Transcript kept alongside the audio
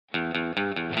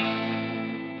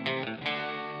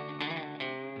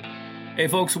Hey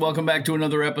folks, welcome back to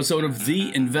another episode of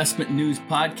the Investment News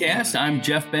Podcast. I'm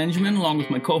Jeff Benjamin, along with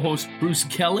my co-host Bruce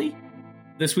Kelly.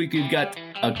 This week we've got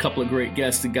a couple of great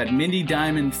guests. We've got Mindy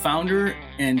Diamond, founder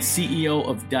and CEO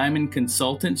of Diamond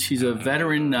Consultants. She's a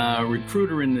veteran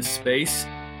recruiter in this space.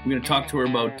 We're going to talk to her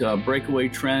about breakaway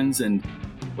trends and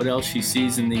what else she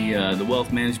sees in the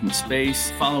wealth management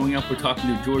space. Following up, we're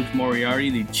talking to George Moriarty,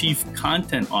 the Chief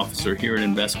Content Officer here at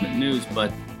Investment News.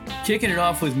 But kicking it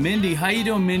off with Mindy. How you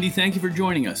doing, Mindy? Thank you for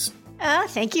joining us.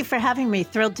 Thank you for having me.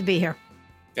 Thrilled to be here.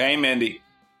 Hey, Mindy.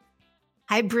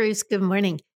 Hi, Bruce. Good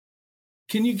morning.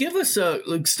 Can you give us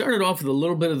start it off with a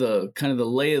little bit of the kind of the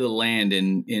lay of the land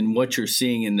in what you're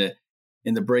seeing in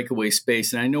the breakaway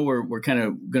space? And I know we're kind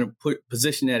of going to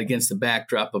position that against the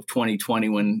backdrop of 2020,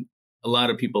 when a lot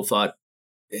of people thought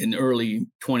in early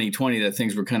 2020 that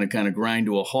things were kind of grind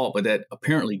to a halt, but that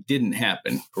apparently didn't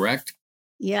happen. Correct?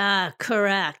 Yeah,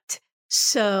 correct.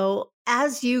 So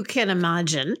as you can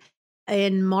imagine,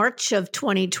 in March of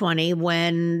 2020,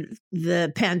 when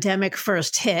the pandemic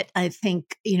first hit, I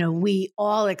think, we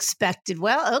all expected,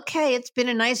 well, okay, it's been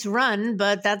a nice run,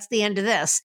 but that's the end of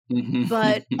this.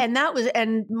 Mm-hmm.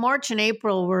 And March and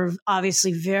April were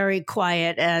obviously very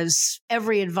quiet, as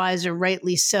every advisor,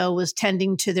 rightly so, was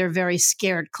tending to their very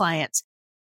scared clients.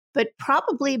 But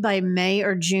probably by May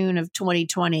or June of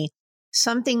 2020,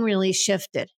 something really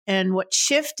shifted. And what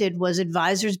shifted was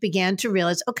advisors began to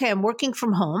realize, okay, I'm working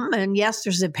from home. And yes,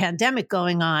 there's a pandemic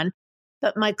going on,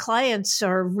 but my clients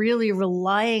are really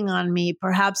relying on me,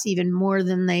 perhaps even more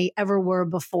than they ever were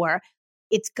before.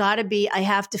 It's got to be, I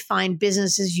have to find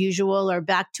business as usual or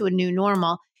back to a new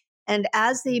normal. And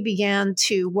as they began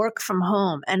to work from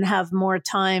home and have more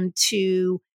time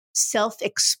to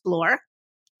self-explore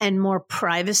and more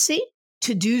privacy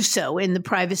to do so in the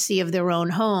privacy of their own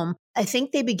home, I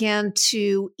think they began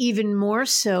to even more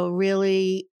so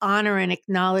really honor and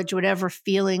acknowledge whatever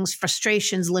feelings,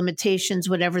 frustrations, limitations,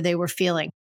 whatever they were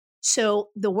feeling. So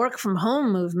the work from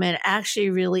home movement actually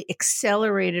really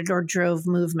accelerated or drove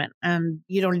movement. And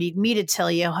you don't need me to tell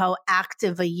you how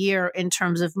active a year in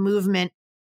terms of movement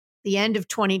the end of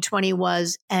 2020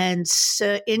 was, and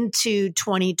so into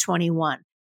 2021.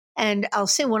 And I'll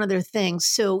say one other thing.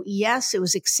 So yes, it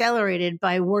was accelerated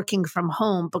by working from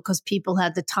home because people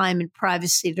had the time and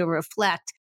privacy to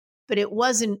reflect, but it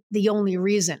wasn't the only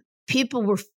reason. People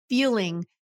were feeling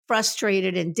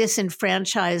frustrated and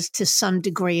disenfranchised to some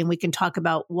degree, and we can talk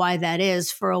about why that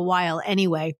is for a while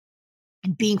anyway.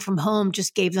 And being from home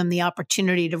just gave them the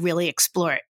opportunity to really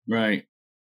explore it. Right.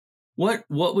 What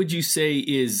would you say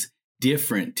is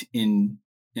different in,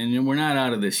 and we're not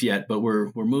out of this yet, but we're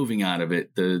moving out of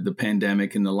it, the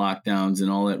pandemic and the lockdowns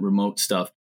and all that remote stuff.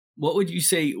 What would you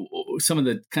say some of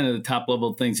the kind of the top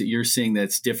level things that you're seeing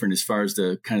that's different as far as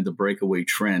the kind of the breakaway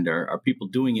trend? Are people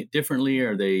doing it differently?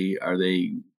 Are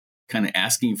they kind of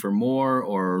asking for more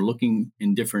or looking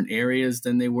in different areas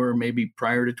than they were maybe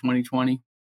prior to 2020?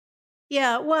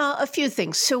 Yeah, well, a few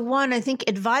things. So one, I think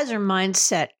advisor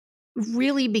mindset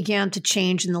really began to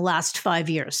change in the last 5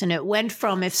 years. And it went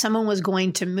from, if someone was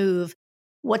going to move,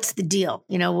 what's the deal?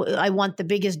 I want the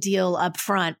biggest deal up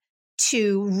front,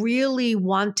 to really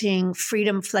wanting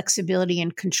freedom, flexibility,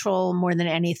 and control more than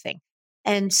anything.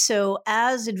 And so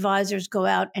as advisors go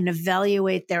out and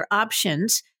evaluate their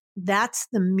options, that's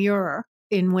the mirror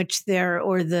in which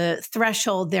or the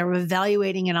threshold they're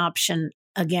evaluating an option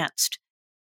against.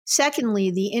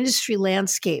 Secondly, the industry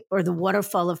landscape, or the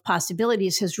waterfall of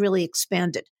possibilities, has really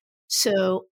expanded.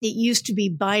 So it used to be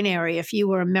binary. If you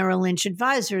were a Merrill Lynch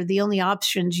advisor, the only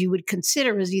options you would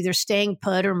consider is either staying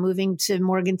put or moving to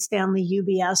Morgan Stanley,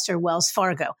 UBS, or Wells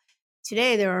Fargo.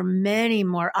 Today, there are many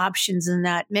more options than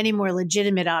that, many more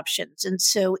legitimate options. And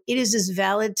so it is as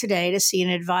valid today to see an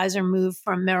advisor move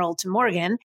from Merrill to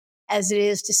Morgan as it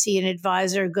is to see an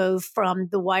advisor go from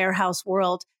the wirehouse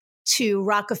world to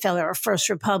Rockefeller or First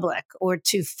Republic, or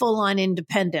to full-on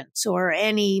independence, or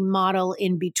any model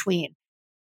in between.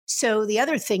 So the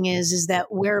other thing is that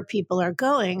where people are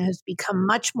going has become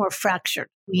much more fractured,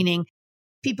 meaning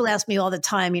people ask me all the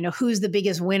time, who's the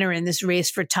biggest winner in this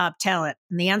race for top talent?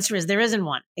 And the answer is there isn't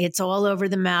one. It's all over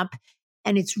the map.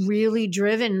 And it's really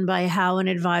driven by how an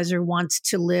advisor wants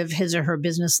to live his or her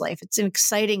business life. It's an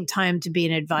exciting time to be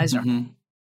an advisor. Mm-hmm.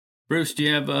 Bruce, do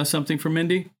you have something for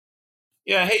Mindy?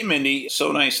 Yeah. Hey, Mindy.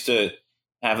 So nice to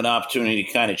have an opportunity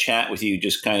to kind of chat with you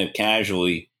just kind of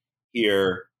casually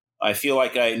here. I feel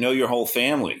like I know your whole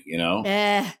family,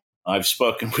 I've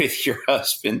spoken with your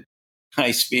husband.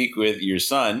 I speak with your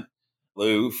son,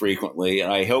 Lou, frequently.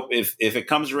 And I hope if it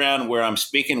comes around where I'm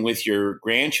speaking with your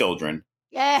grandchildren,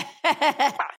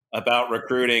 about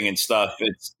recruiting and stuff.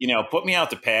 It's, put me out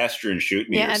to pasture and shoot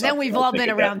me. Yeah, and then we've all been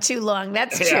around too long.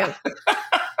 That's true.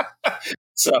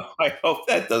 So I hope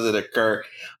that doesn't occur.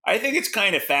 I think it's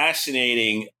kind of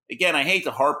fascinating. Again, I hate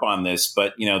to harp on this,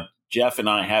 but, Jeff and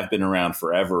I have been around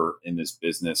forever in this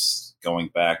business, going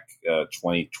back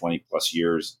 20 plus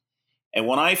years. And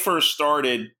when I first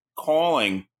started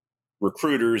calling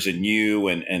recruiters and you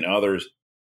and others,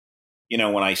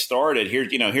 when I started,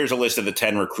 here's a list of the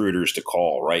 10 recruiters to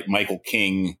call, right? Michael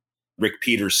King, Rick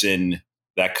Peterson,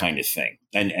 that kind of thing,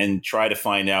 and try to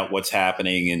find out what's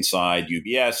happening inside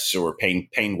UBS or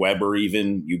Payne Weber,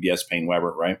 even UBS Payne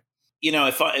Weber, right?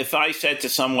 If I said to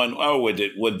someone, oh,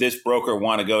 would this broker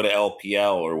want to go to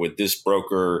LPL, or would this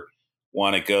broker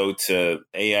want to go to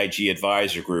AIG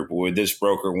Advisor Group, or would this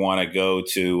broker want to go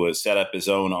to set up his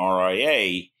own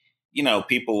RIA?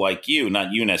 People like you,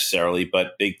 not you necessarily,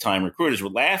 but big time recruiters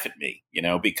would laugh at me,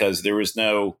 because there was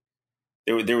no,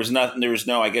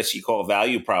 I guess you call it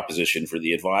value proposition for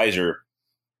the advisor.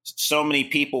 So many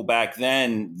people back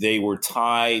then, they were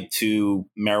tied to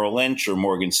Merrill Lynch or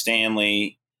Morgan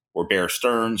Stanley or Bear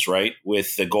Stearns, right?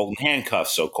 With the golden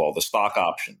handcuffs, so-called, the stock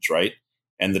options, right?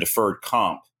 And the deferred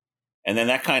comp. And then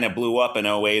that kind of blew up in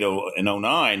 08 and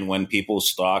 09 when people's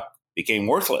stock became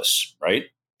worthless, right?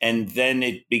 And then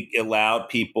it allowed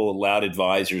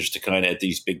advisors to kind of, at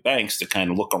these big banks, to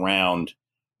kind of look around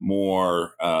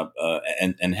more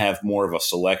and have more of a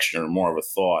selection or more of a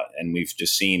thought. And we've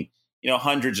just seen,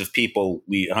 hundreds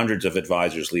of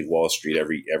advisors leave Wall Street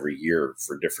every year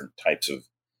for different types of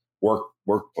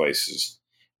workplaces.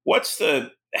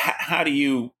 How do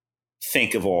you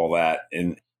think of all that,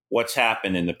 and what's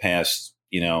happened in the past,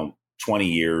 20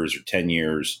 years or 10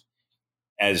 years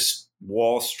as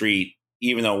Wall Street,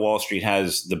 even though Wall Street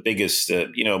has the biggest,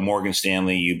 Morgan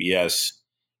Stanley, UBS,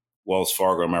 Wells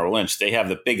Fargo, Merrill Lynch, they have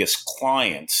the biggest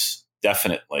clients,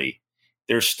 definitely.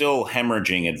 They're still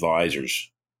hemorrhaging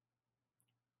advisors.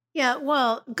 Yeah,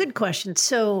 well, good question.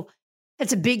 So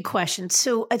that's a big question.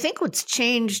 So I think what's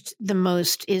changed the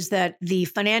most is that the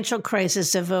financial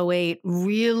crisis of 08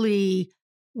 really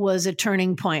was a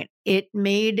turning point. It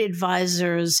made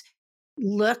advisors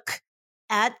look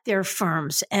at their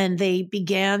firms, and they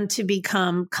began to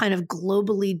become kind of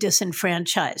globally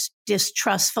disenfranchised,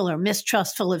 distrustful or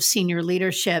mistrustful of senior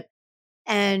leadership.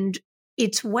 And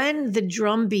it's when the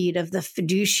drumbeat of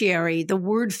the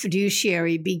word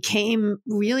fiduciary became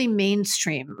really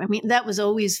mainstream. I mean,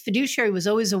 fiduciary was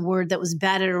always a word that was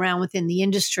batted around within the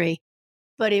industry,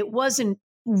 but it wasn't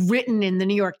written in the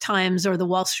New York Times or the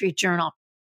Wall Street Journal.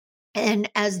 And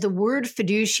as the word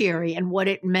fiduciary and what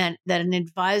it meant that an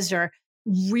advisor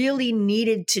really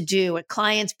needed to do,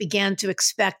 clients began to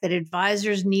expect that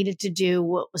advisors needed to do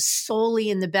what was solely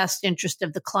in the best interest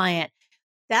of the client.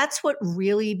 That's what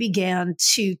really began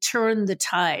to turn the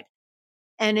tide.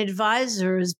 And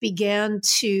advisors began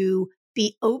to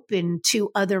be open to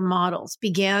other models,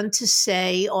 began to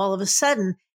say all of a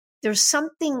sudden,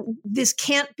 this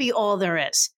can't be all there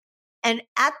is. And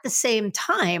at the same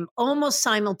time, almost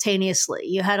simultaneously,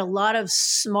 you had a lot of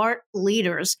smart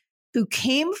leaders who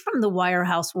came from the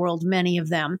wirehouse world, many of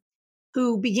them,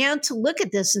 who began to look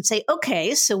at this and say,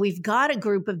 okay, so we've got a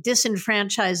group of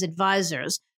disenfranchised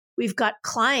advisors. We've got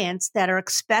clients that are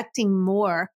expecting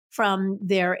more from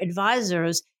their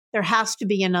advisors. There has to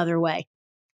be another way.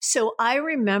 So I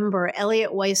remember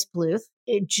Elliot Weisbluth,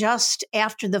 just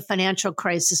after the financial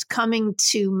crisis, coming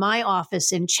to my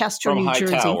office in Chester, New Jersey.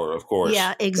 From Hightower, of course.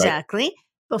 Yeah, exactly. Right?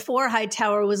 Before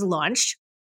Hightower was launched,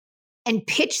 and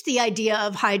pitched the idea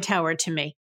of Hightower to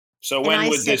me. So when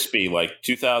would this be? Like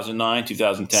 2009,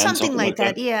 2010? Something like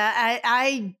that. Yeah,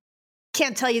 I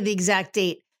can't tell you the exact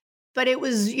date. But it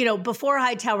was, before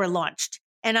Hightower launched.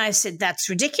 And I said, that's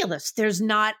ridiculous. There's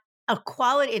not a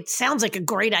quality. It sounds like a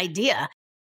great idea,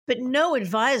 but no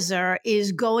advisor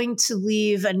is going to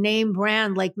leave a name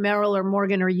brand like Merrill or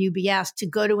Morgan or UBS to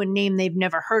go to a name they've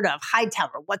never heard of.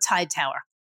 Hightower. What's Hightower?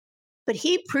 But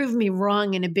he proved me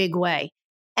wrong in a big way.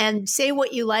 And say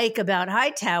what you like about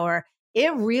Hightower,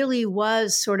 it really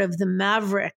was sort of the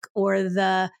maverick or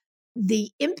the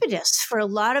impetus for a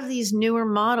lot of these newer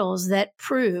models that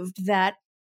proved that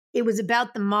it was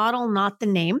about the model, not the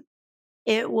name.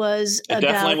 It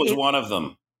definitely was one of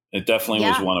them. It definitely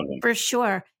was one of them. For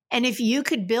sure. And if you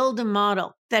could build a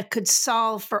model that could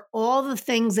solve for all the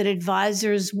things that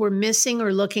advisors were missing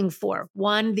or looking for,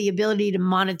 one, the ability to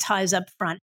monetize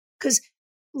upfront, because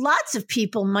lots of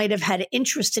people might have had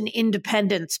interest in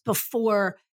independence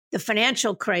before the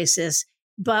financial crisis,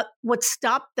 but what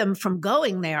stopped them from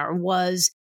going there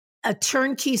was a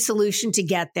turnkey solution to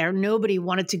get there. Nobody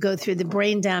wanted to go through the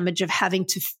brain damage of having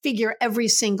to figure every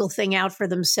single thing out for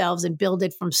themselves and build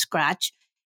it from scratch.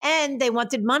 And they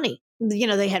wanted money.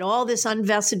 They had all this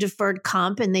unvested deferred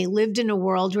comp, and they lived in a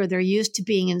world where they're used to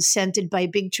being incented by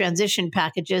big transition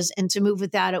packages. And to move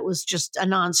with that, it was just a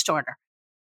non-starter.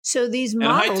 So these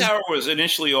models. And Hightower was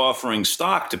initially offering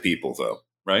stock to people, though,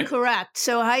 right? Correct.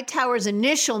 So Hightower's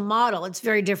initial model, it's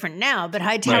very different now, but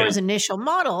Hightower's initial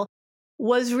model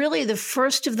was really the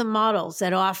first of the models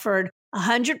that offered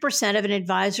 100% of an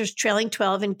advisor's trailing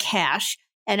 12 in cash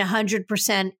and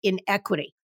 100% in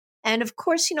equity. And of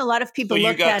course, a lot of people look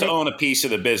at it. So you got to own a piece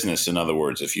of the business, in other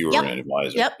words, if you were an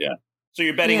advisor. Yep. Yeah. So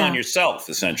you're betting on yourself,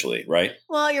 essentially, right?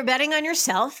 Well, you're betting on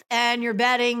yourself, and you're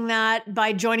betting that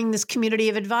by joining this community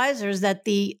of advisors that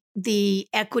the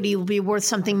equity will be worth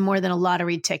something more than a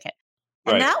lottery ticket.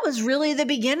 And that was really the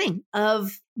beginning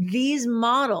of these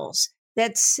models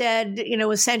that said,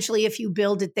 essentially, if you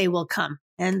build it, they will come.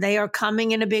 And they are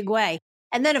coming in a big way.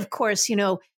 And then, of course,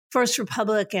 First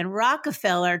Republic and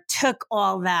Rockefeller took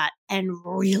all that and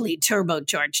really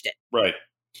turbocharged it. Right.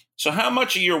 So how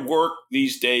much of your work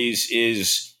these days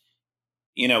is,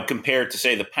 compared to,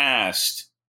 say, the past,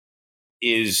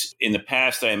 is in the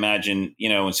past, I imagine,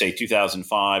 in, say,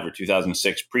 2005 or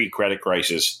 2006, pre-credit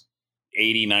crisis,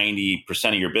 80, 90%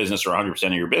 of your business or 100%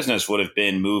 of your business would have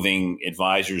been moving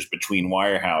advisors between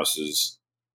wirehouses.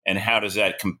 And how does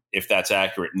that, if that's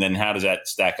accurate, and then how does that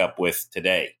stack up with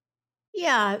today?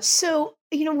 Yeah. So,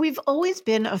 we've always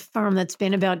been a firm that's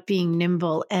been about being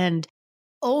nimble and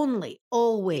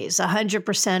always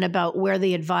 100% about where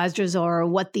the advisors are or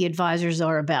what the advisors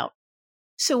are about.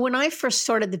 So when I first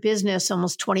started the business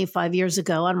almost 25 years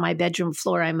ago on my bedroom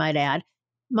floor, I might add,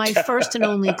 my first and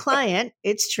only client,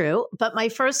 it's true, but my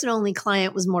first and only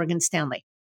client was Morgan Stanley.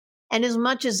 And as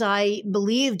much as I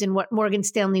believed in what Morgan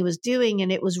Stanley was doing,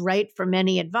 and it was right for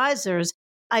many advisors,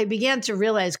 I began to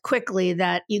realize quickly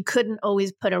that you couldn't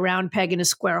always put a round peg in a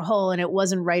square hole, and it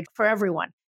wasn't right for everyone.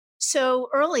 So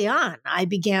early on, I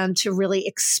began to really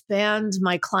expand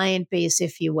my client base,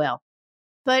 if you will.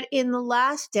 But in the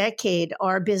last decade,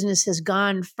 our business has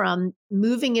gone from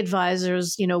moving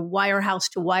advisors,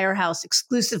 wirehouse to wirehouse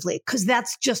exclusively, because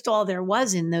that's just all there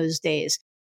was in those days,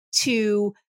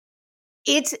 to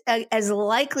it's as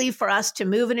likely for us to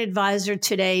move an advisor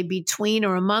today between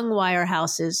or among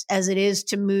wirehouses as it is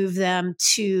to move them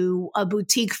to a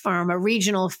boutique firm, a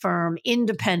regional firm,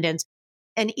 independents.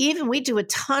 And even we do a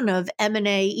ton of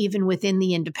M&A even within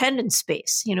the independent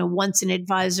space. Once an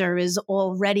advisor is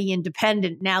already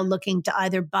independent, now looking to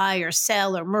either buy or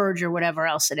sell or merge or whatever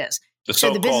else it is. The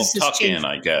so-called tuck-in,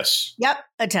 I guess. Yep,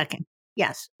 a tuck-in.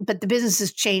 Yes, but the business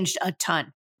has changed a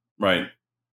ton. Right.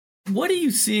 What are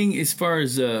you seeing as far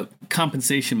as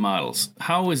compensation models?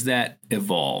 How has that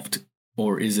evolved,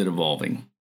 or is it evolving?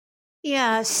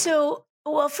 Yeah, so,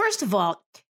 well, first of all,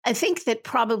 I think that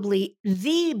probably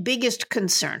the biggest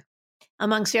concern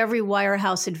amongst every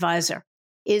wirehouse advisor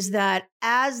is that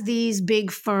as these big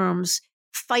firms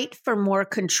fight for more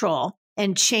control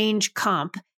and change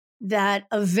comp, that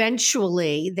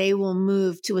eventually they will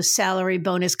move to a salary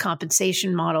bonus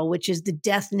compensation model, which is the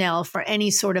death knell for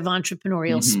any sort of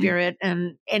entrepreneurial spirit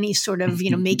and any sort of,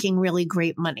 making really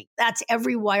great money. That's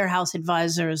every wirehouse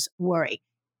advisor's worry.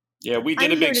 Yeah, we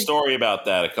did a big story about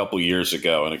that a couple years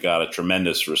ago, and it got a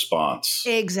tremendous response.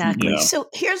 Exactly. So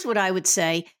here's what I would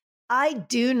say. I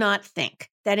do not think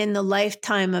that in the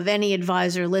lifetime of any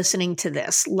advisor listening to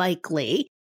this, likely,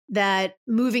 that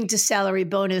moving to salary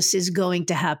bonus is going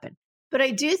to happen. But I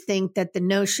do think that the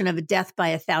notion of a death by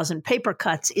 1,000 paper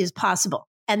cuts is possible,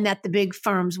 and that the big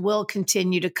firms will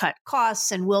continue to cut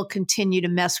costs and will continue to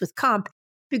mess with comp,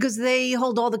 because they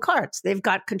hold all the cards. They've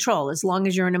got control. As long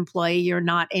as you're an employee, you're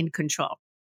not in control.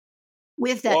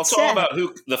 With that it's all about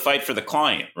the fight for the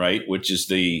client, right? Which is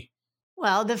the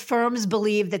firms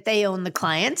believe that they own the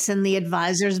clients, and the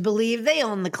advisors believe they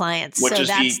own the clients. Which is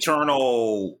the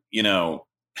eternal,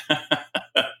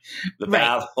 the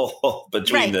battle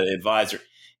between the advisor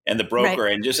and the broker.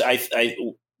 And just I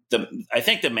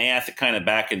think the math, kind of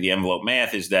back in the envelope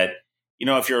math, is that,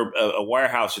 if you're a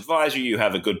wirehouse advisor, you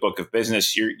have a good book of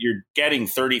business, you're getting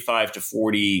 35 to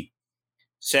 40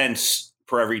 cents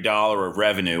per every dollar of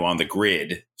revenue on the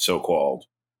grid, so-called,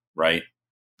 right?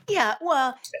 Yeah,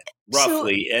 well,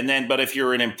 roughly. But if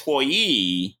you're an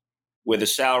employee with a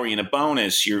salary and a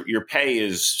bonus, your pay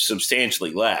is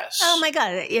substantially less. Oh my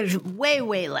God, it's way,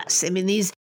 way less. I mean,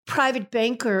 these private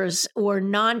bankers or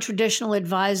non-traditional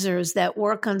advisors that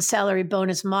work on salary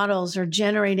bonus models are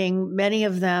generating, many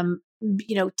of them,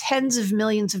 tens of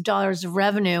millions of dollars of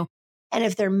revenue. And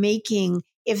if they're making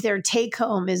if their take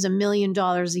home is $1 million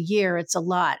a year, it's a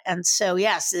lot. And so,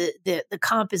 yes, the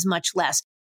comp is much less.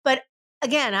 But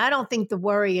again, I don't think the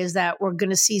worry is that we're going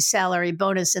to see salary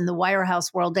bonus in the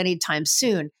wirehouse world anytime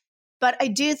soon. But I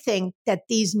do think that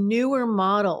these newer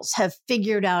models have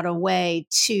figured out a way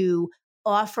to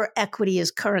offer equity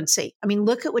as currency. I mean,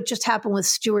 look at what just happened with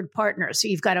Stewart Partners. So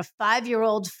you've got a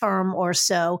 5-year-old firm or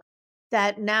so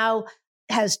that now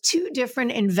has 2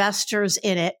 different investors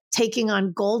in it, taking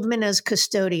on Goldman as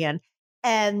custodian,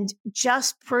 and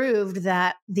just proved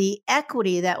that the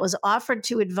equity that was offered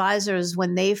to advisors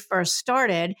when they first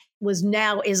started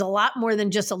is a lot more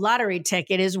than just a lottery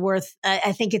ticket. Is worth,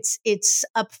 I think it's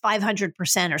up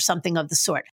 500% or something of the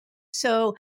sort.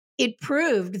 So it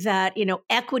proved that,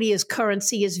 equity as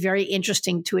currency is very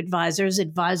interesting to advisors.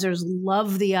 Advisors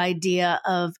love the idea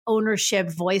of ownership,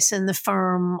 voice in the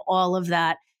firm, all of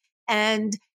that.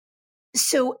 And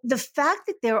so the fact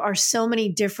that there are so many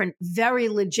different, very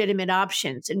legitimate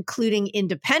options, including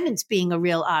independence being a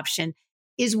real option,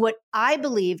 is what I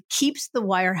believe keeps the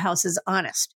wirehouses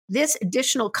honest. This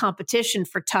additional competition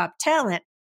for top talent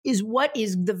is what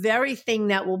is the very thing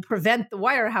that will prevent the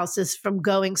wirehouses from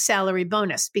going salary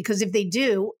bonus. Because if they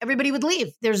do, everybody would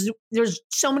leave. There's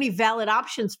so many valid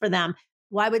options for them.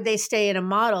 Why would they stay in a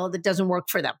model that doesn't work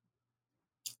for them?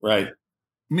 Right.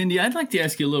 Mindy, I'd like to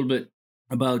ask you a little bit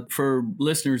about, for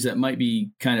listeners that might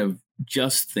be kind of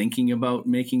just thinking about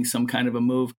making some kind of a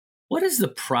move, what is the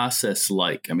process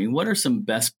like? I mean, what are some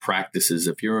best practices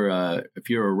if you're a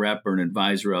rep or an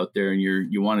advisor out there and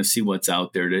you want to see what's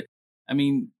out there?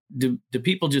 Do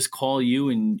people just call you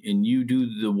and you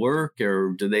do the work,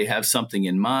 or do they have something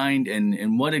in mind?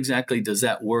 And what exactly does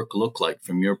that work look like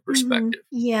from your perspective?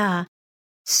 Yeah.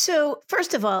 So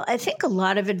first of all, I think a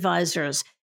lot of advisors,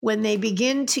 when they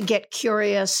begin to get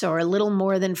curious or a little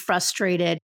more than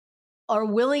frustrated, are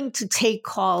willing to take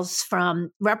calls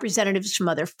from representatives from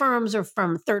other firms or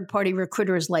from third-party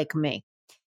recruiters like me.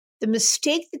 The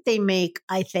mistake that they make,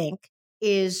 I think,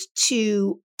 is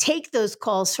to take those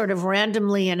calls sort of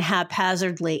randomly and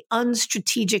haphazardly,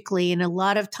 unstrategically, and a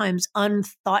lot of times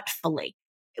unthoughtfully.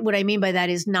 What I mean by that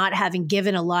is not having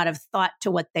given a lot of thought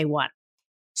to what they want.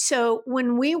 So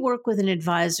when we work with an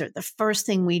advisor, the first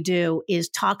thing we do is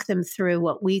talk them through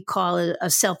what we call a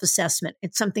self-assessment.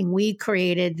 It's something we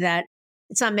created that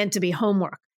it's not meant to be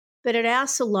homework, but it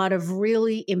asks a lot of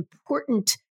really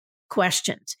important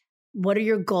questions. What are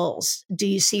your goals? Do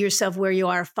you see yourself where you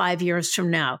are 5 years from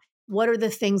now? What are the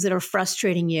things that are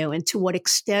frustrating you? And to what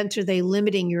extent are they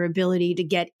limiting your ability to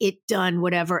get it done,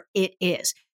 whatever it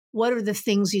is? What are the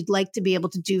things you'd like to be able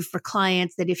to do for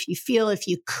clients that if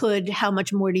you could, how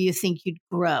much more do you think you'd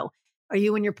grow? Are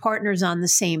you and your partners on the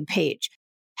same page?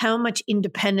 How much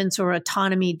independence or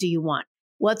autonomy do you want?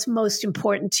 What's most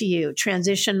important to you?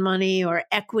 Transition money or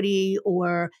equity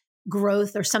or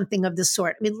growth or something of the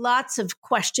sort? I mean, lots of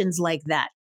questions like that.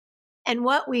 And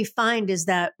what we find is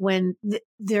that when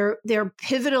they're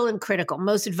pivotal and critical,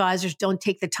 most advisors don't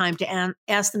take the time to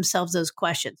ask themselves those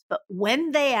questions. But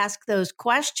when they ask those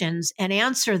questions and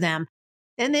answer them,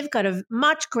 then they've got a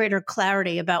much greater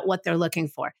clarity about what they're looking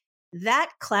for. That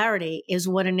clarity is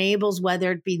what enables,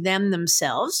 whether it be them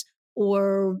themselves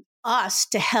or us,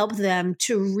 to help them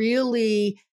to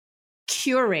really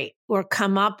curate or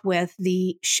come up with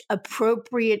the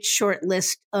appropriate short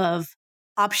list of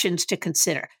options to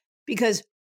consider. Because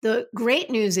the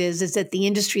great news is that the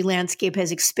industry landscape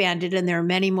has expanded and there are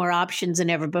many more options than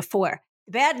ever before.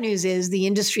 The bad news is the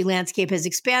industry landscape has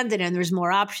expanded and there's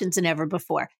more options than ever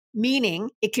before,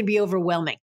 meaning it can be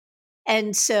overwhelming.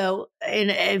 And so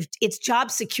it's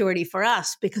job security for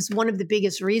us, because one of the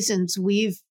biggest reasons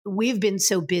we've been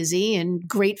so busy, and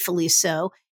gratefully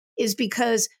so, is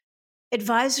because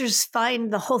advisors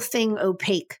find the whole thing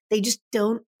opaque. They just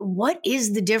don't. What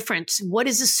is the difference? What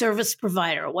is a service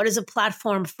provider? What does a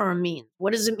platform firm mean?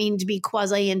 What does it mean to be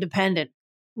quasi-independent?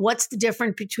 What's the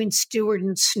difference between Stewart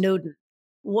and Snowden?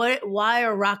 Why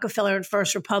are Rockefeller and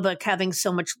First Republic having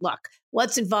so much luck?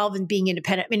 What's involved in being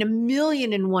independent? I mean,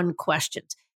 1,000,001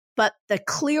 questions. But the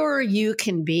clearer you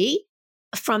can be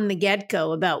from the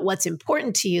get-go about what's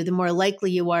important to you, the more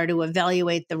likely you are to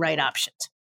evaluate the right options.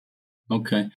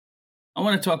 Okay. I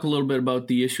want to talk a little bit about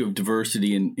the issue of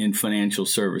diversity in financial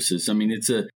services. I mean,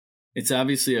 it's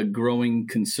obviously a growing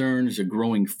concern. There's a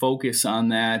growing focus on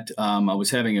that. I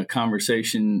was having a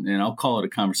conversation, and I'll call it a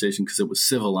conversation because it was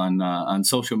civil, on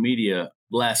social media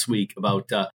last week about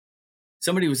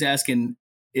somebody was asking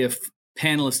if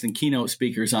panelists and keynote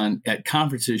speakers at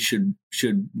conferences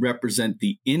should represent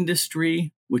the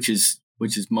industry, which is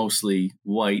mostly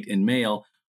white and male,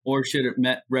 or should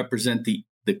it represent the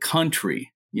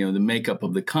country, the makeup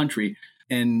of the country.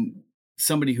 And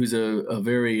somebody who's a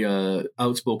very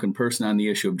outspoken person on the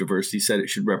issue of diversity said it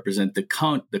should represent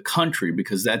the country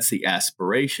because that's the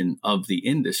aspiration of the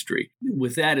industry.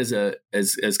 With that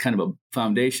as kind of a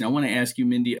foundation, I want to ask you,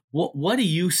 Mindy, what do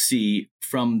you see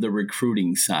from the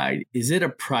recruiting side? Is it a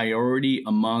priority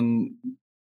among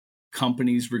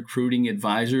companies recruiting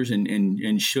advisors,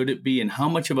 and should it be? And how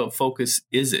much of a focus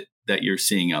is it that you're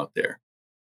seeing out there?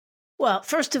 Well,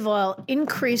 first of all,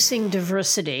 increasing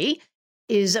diversity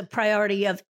is a priority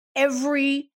of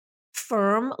every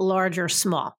firm, large or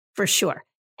small, for sure.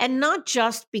 And not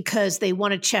just because they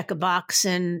want to check a box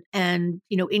and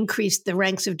increase the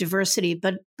ranks of diversity,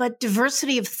 but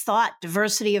diversity of thought,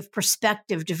 diversity of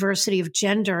perspective, diversity of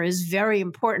gender is very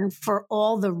important for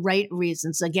all the right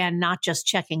reasons. Again, not just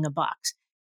checking a box.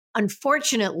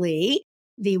 Unfortunately,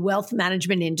 the wealth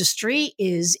management industry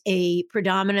is a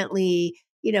predominantly,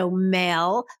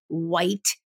 male, white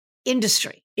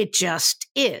industry. It just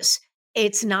is.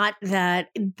 It's not that,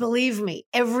 believe me,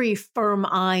 every firm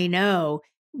I know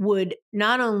would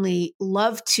not only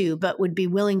love to, but would be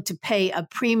willing to pay a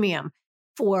premium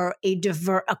for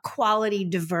a quality,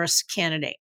 diverse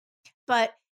candidate.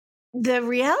 But the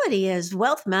reality is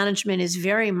wealth management is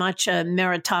very much a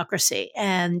meritocracy.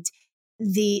 And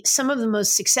some of the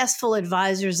most successful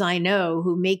advisors I know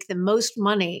who make the most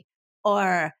money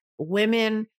are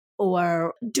women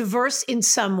or diverse in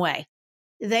some way.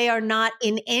 They are not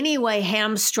in any way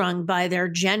hamstrung by their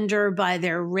gender, by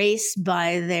their race,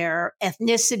 by their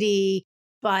ethnicity,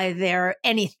 by their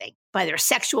anything, by their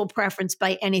sexual preference,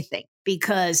 by anything,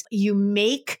 because you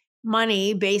make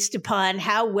money based upon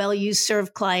how well you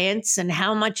serve clients and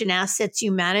how much in assets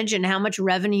you manage and how much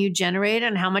revenue you generate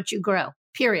and how much you grow,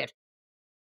 period.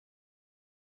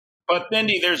 But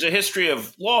Mindy, there's a history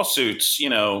of lawsuits,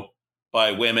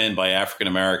 by women, by African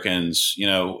Americans,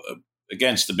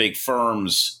 against the big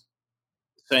firms,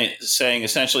 saying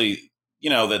essentially,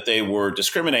 that they were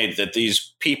discriminated, that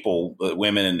these people,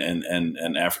 women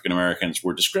and African Americans,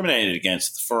 were discriminated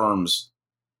against the firms.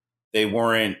 They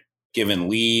weren't given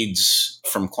leads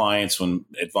from clients when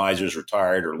advisors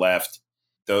retired or left.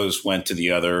 Those went to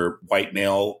the other white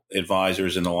male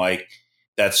advisors and the like.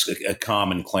 That's a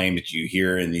common claim that you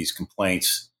hear in these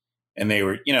complaints. And they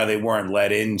weren't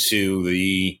let into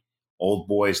the old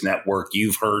boys network.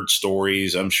 You've heard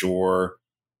stories, I'm sure.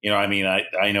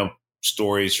 I know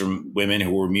stories from women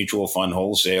who were mutual fund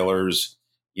wholesalers,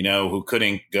 who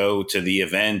couldn't go to the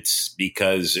event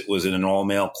because it was in an all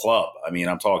male club.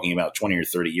 I'm talking about 20 or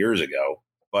 30 years ago,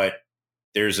 but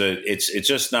it's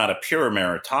just not a pure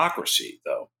meritocracy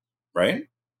though, right?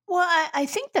 Well, I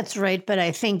think that's right, but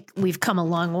I think we've come a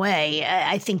long way.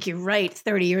 I think you're right.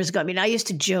 30 years ago, I used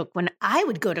to joke when I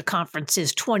would go to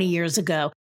conferences 20 years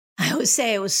ago, I would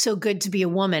say it was so good to be a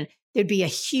woman. There'd be a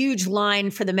huge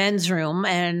line for the men's room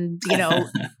and,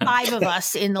 5 of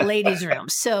us in the ladies' room.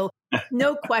 So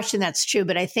no question that's true,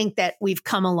 but I think that we've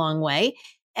come a long way.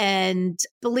 And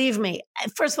believe me,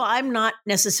 first of all, I'm not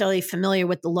necessarily familiar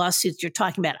with the lawsuits you're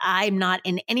talking about. I'm not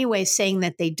in any way saying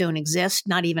that they don't exist,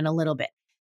 not even a little bit.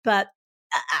 But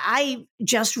I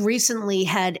just recently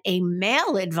had a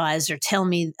male advisor tell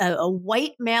me, a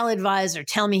white male advisor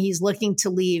tell me he's looking to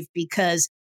leave because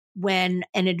when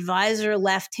an advisor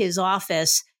left his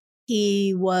office,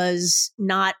 he was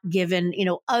not given,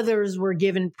 others were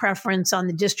given preference on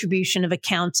the distribution of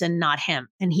accounts and not him.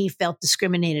 And he felt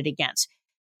discriminated against.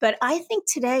 But I think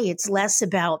today it's less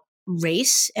about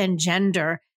race and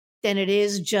gender than it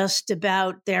is just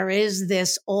about there is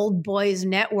this old boys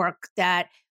network that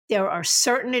there are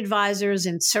certain advisors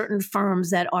in certain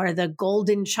firms that are the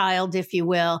golden child, if you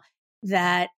will,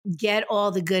 that get all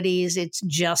the goodies. It's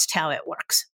just how it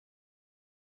works.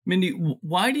 Mindy,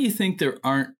 why do you think there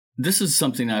aren't, this is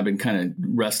something I've been kind of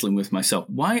wrestling with myself.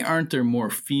 Why aren't there more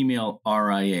female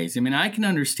RIAs? I can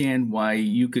understand why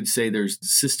you could say there's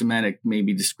systematic,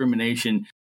 maybe discrimination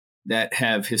that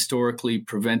have historically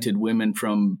prevented women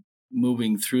from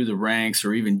moving through the ranks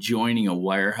or even joining a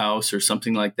wirehouse or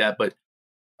something like that. But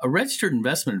a registered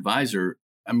investment advisor,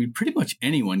 pretty much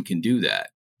anyone can do that.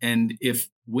 And if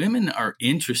women are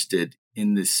interested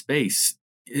in this space,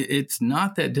 it's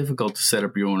not that difficult to set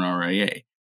up your own RIA.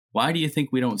 Why do you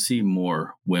think we don't see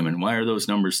more women? Why are those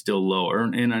numbers still low?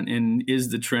 And is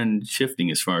the trend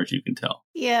shifting as far as you can tell?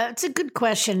 Yeah, it's a good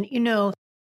question.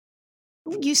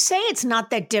 You say it's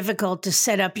not that difficult to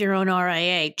set up your own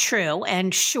RIA, true.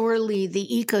 And surely the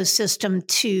ecosystem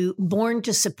born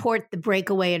to support the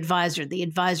breakaway advisor, the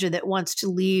advisor that wants to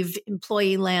leave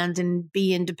employee land and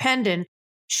be independent,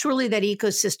 surely that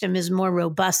ecosystem is more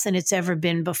robust than it's ever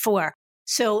been before.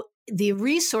 So the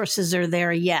resources are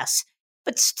there, yes.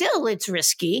 But still, it's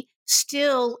risky.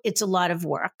 Still, it's a lot of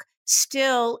work.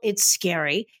 still it's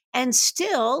scary. And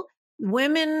still,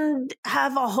 women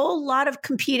have a whole lot of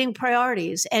competing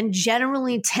priorities and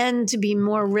generally tend to be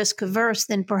more risk averse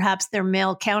than perhaps their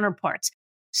male counterparts.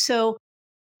 So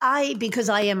because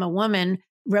I am a woman,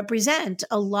 represent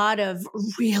a lot of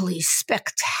really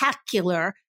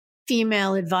spectacular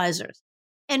female advisors.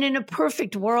 And in a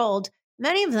perfect world,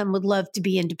 many of them would love to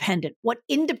be independent. What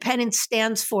independence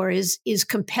stands for is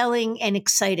compelling and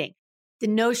exciting. The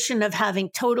notion of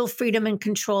having total freedom and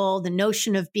control, the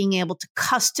notion of being able to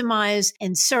customize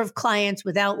and serve clients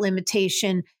without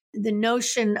limitation, the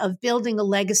notion of building a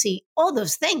legacy, all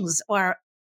those things are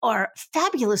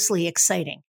fabulously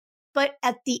exciting. But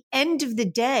at the end of the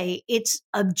day, it's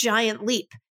a giant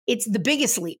leap. It's the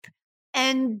biggest leap.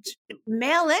 And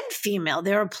male and female,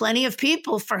 there are plenty of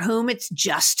people for whom it's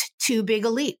just too big a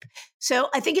leap. So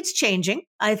I think it's changing.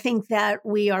 I think that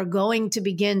we are going to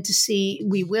begin to see,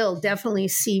 we will definitely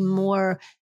see more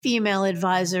female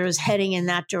advisors heading in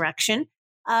that direction.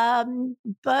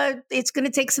 But it's going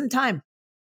to take some time.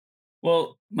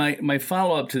 Well, my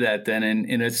follow-up to that then,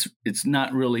 and it's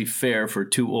not really fair for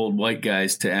two old white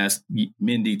guys to ask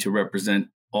Mindy to represent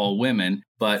all women,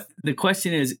 but the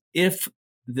question is, if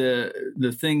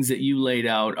the things that you laid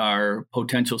out are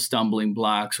potential stumbling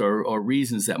blocks or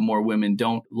reasons that more women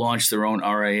don't launch their own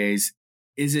RIAs,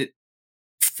 is it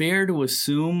fair to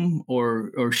assume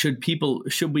or should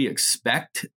we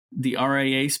expect the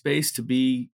RIA space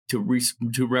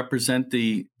to represent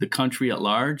the country at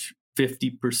large,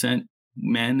 50%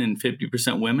 men and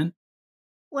 50% women?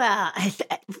 Well,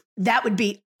 that would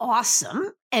be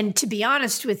awesome. And to be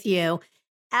honest with you,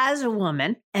 as a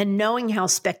woman and knowing how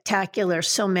spectacular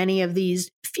so many of these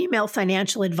female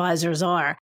financial advisors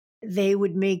are, they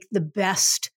would make the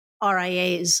best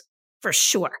RIAs for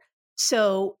sure.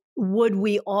 So would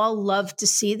we all love to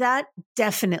see that?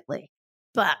 Definitely.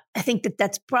 But I think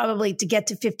that's probably, to get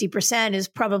to 50% is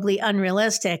probably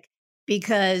unrealistic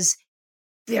because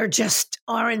there just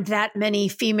aren't that many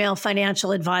female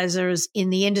financial advisors in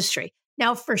the industry.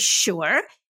 Now, for sure,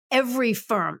 every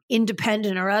firm,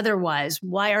 independent or otherwise,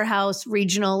 wirehouse,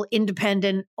 regional,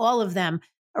 independent, all of them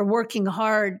are working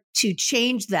hard to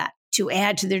change that, to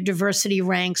add to their diversity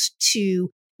ranks, to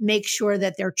make sure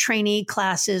that their trainee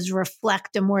classes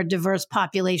reflect a more diverse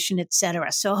population, et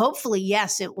cetera. So hopefully,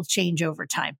 yes, it will change over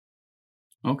time.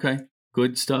 Okay,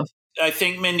 good stuff. I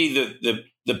think, Mindy,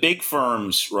 the big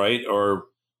firms, right, are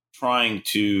trying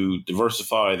to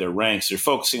diversify their ranks. They're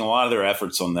focusing a lot of their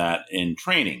efforts on that in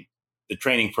training, the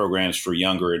training programs for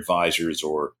younger advisors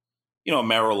or,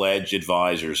 Merrill Edge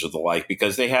advisors or the like,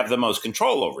 because they have the most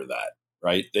control over that,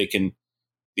 right? They can,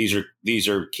 these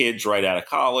are kids right out of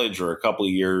college or a couple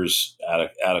of years out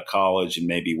of college and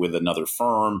maybe with another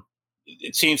firm.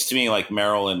 It seems to me like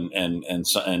Merrill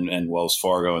and Wells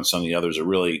Fargo and some of the others are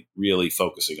really, really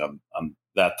focusing on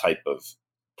that type of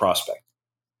prospect.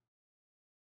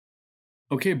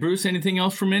 Okay, Bruce, anything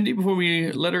else for Mindy before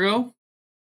we let her go?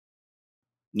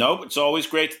 Nope. It's always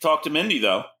great to talk to Mindy,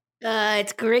 though.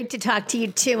 It's great to talk to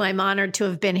you, too. I'm honored to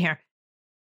have been here.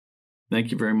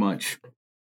 Thank you very much.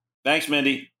 Thanks,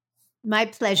 Mindy. My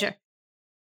pleasure.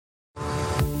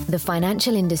 The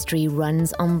financial industry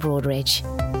runs on Broadridge.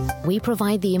 We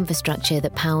provide the infrastructure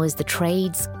that powers the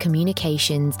trades,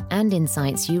 communications, and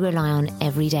insights you rely on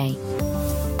every day.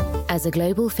 As a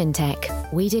global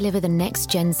fintech, we deliver the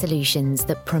next-gen solutions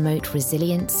that promote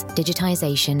resilience,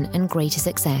 digitization, and greater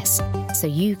success, so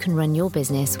you can run your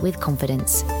business with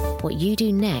confidence. What you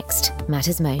do next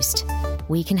matters most.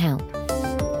 We can help.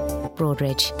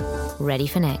 Broadridge. Ready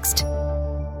for next.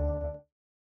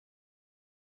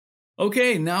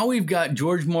 Okay, now we've got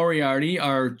George Moriarty,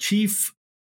 our chief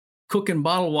cook and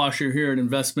bottle washer here at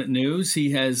Investment News.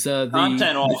 He has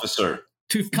content officer.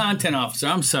 Chief Content Officer.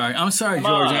 I'm sorry, George.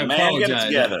 I apologize. Get it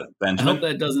together, Benjamin. I hope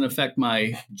that doesn't affect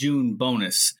my June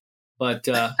bonus. But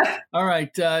all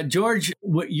right, George,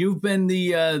 you've been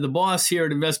the boss here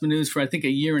at Investment News for I think a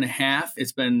year and a half.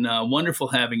 It's been wonderful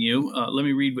having you. Let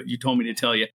me read what you told me to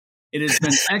tell you. It has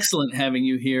been excellent having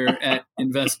you here at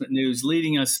Investment News,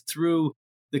 leading us through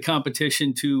the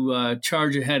competition to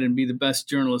charge ahead and be the best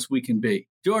journalists we can be.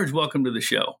 George, welcome to the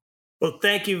show. Well,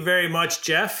 thank you very much,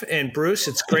 Jeff and Bruce.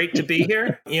 It's great to be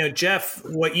here. Jeff,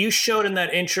 what you showed in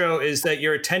that intro is that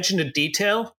your attention to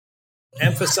detail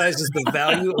emphasizes the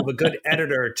value of a good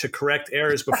editor to correct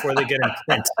errors before they get in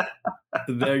print.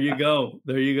 There you go.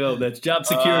 That's job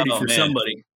security for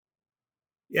somebody.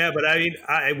 Yeah, but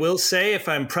I will say, if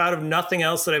I'm proud of nothing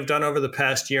else that I've done over the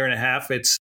past year and a half,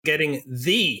 it's getting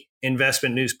the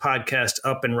Investment News podcast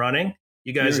up and running.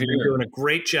 You guys have been doing a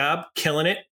great job, killing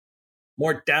it.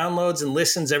 More downloads and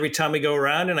listens every time we go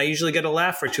around, and I usually get a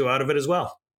laugh or two out of it as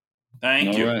well.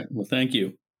 Thank you. All right. Well, thank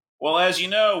you. Well, as you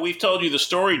know, we've told you the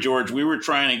story, George. We were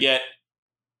trying to get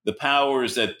the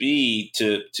powers that be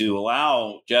to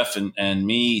allow Jeff and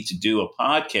me to do a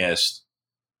podcast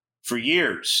for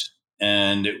years.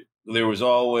 And there was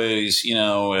always,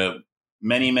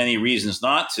 many, many reasons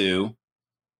not to.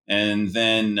 And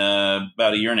then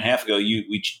about a year and a half ago,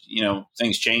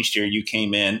 things changed here. You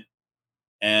came in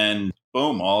and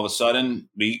boom, all of a sudden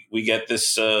we get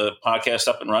this podcast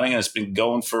up and running, and it's been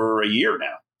going for a year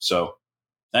now. So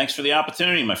thanks for the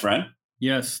opportunity, my friend.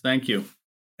 Yes, thank you.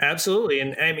 Absolutely.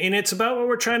 And I mean, it's about what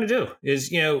we're trying to do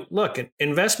is, look,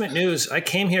 investment news. I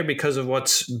came here because of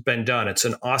what's been done. It's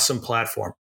an awesome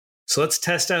platform. So let's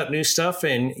test out new stuff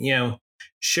and,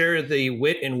 share the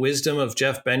wit and wisdom of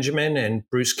Jeff Benjamin and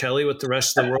Bruce Kelly with the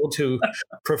rest of the world who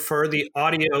prefer the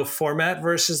audio format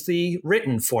versus the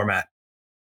written format.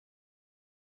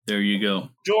 There you go.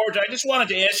 George, I just wanted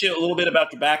to ask you a little bit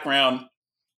about your background,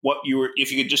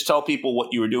 if you could just tell people what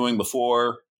you were doing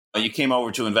before you came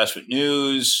over to Investment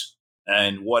News,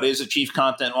 and what is a chief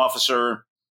content officer,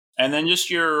 and then just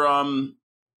your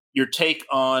take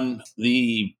on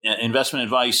the investment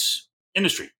advice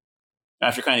industry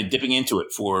after kind of dipping into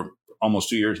it for almost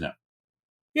 2 years now.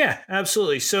 Yeah,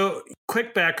 absolutely. So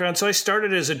quick background. So I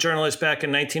started as a journalist back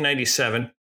in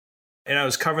 1997, and I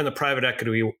was covering the private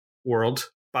equity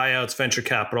world, buyouts, venture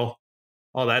capital,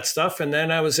 all that stuff. And then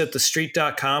I was at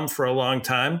thestreet.com for a long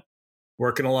time,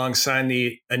 working alongside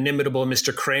the inimitable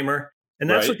Mr. Kramer. And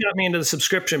that's what got me into the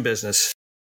subscription business.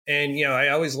 And, I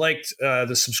always liked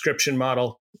the subscription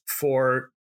model for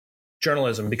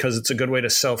journalism because it's a good way to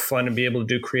self-fund and be able to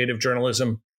do creative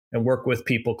journalism and work with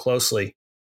people closely.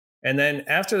 And then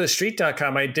after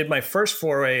thestreet.com, I did my first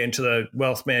foray into the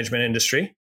wealth management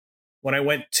industry when I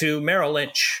went to Merrill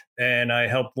Lynch, and I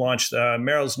helped launch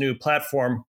Merrill's new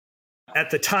platform,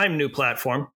 at the time new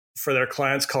platform for their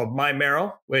clients called My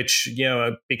Merrill, which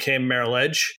became Merrill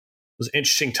Edge. It was an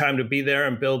interesting time to be there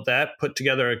and build that, put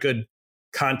together a good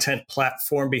content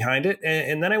platform behind it.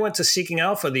 And then I went to Seeking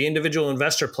Alpha, the individual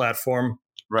investor platform,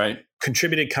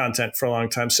 contributed content for a long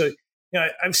time. So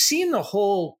I've seen the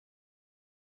whole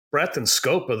breadth and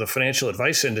scope of the financial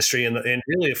advice industry and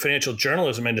really the financial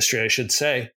journalism industry, I should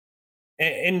say.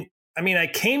 And I mean, I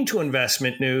came to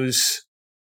Investment News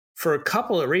for a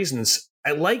couple of reasons.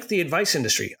 I like the advice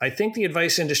industry. I think the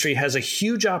advice industry has a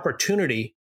huge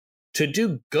opportunity to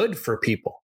do good for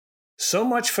people. So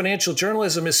much financial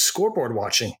journalism is scoreboard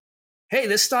watching. Hey,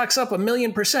 this stock's up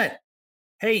 1,000,000%.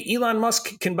 Hey, Elon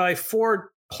Musk can buy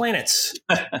 4 planets,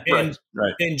 and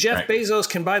Jeff Bezos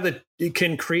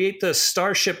can create the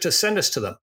starship to send us to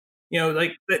them.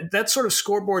 Like that sort of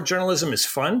scoreboard journalism is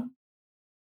fun,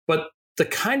 but the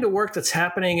kind of work that's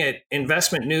happening at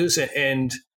Investment News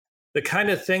and the kind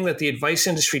of thing that the advice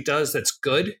industry does that's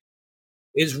good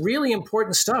is really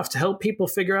important stuff to help people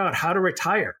figure out how to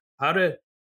retire, how to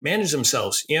manage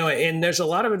themselves. And there's a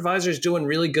lot of advisors doing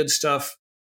really good stuff,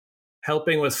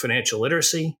 helping with financial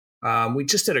literacy. We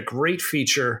just did a great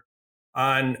feature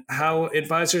on how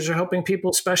advisors are helping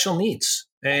people with special needs.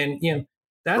 And,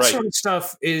 that sort of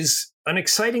stuff is an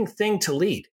exciting thing to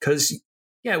lead because,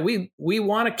 we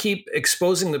want to keep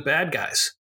exposing the bad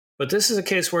guys. But this is a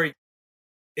case where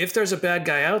if there's a bad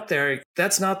guy out there,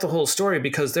 that's not the whole story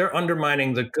because they're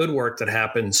undermining the good work that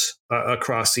happens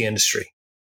across the industry.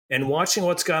 And watching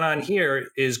what's gone on here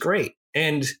is great.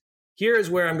 And here is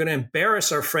where I'm going to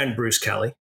embarrass our friend Bruce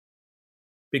Kelly,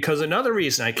 because another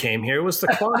reason I came here was the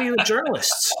quality of the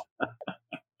journalists.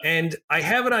 And I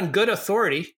have it on good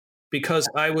authority because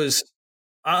I was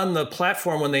on the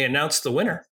platform when they announced the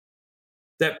winner,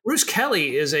 that Bruce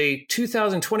Kelly is a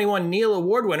 2021 Neal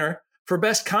Award winner for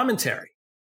Best Commentary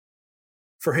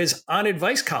for his On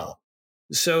Advice column.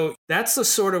 So that's the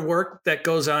sort of work that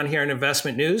goes on here in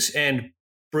Investment News. And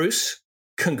Bruce,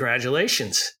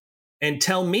 congratulations. And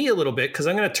tell me a little bit, because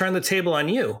I'm going to turn the table on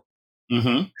you.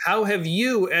 Mm-hmm. How have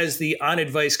you, as the On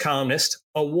Advice columnist,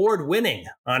 award-winning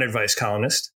On Advice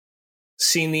columnist,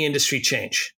 seen the industry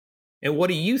change? And what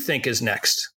do you think is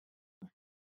next?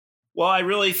 Well, I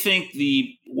really think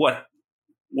what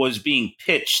was being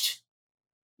pitched.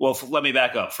 Well, let me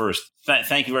back up first.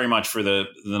 Thank you very much for the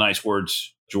nice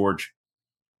words, George.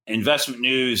 Investment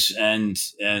News and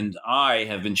I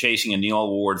have been chasing a Neal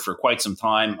Award for quite some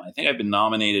time. I think I've been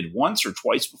nominated once or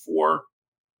twice before,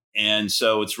 and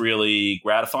so it's really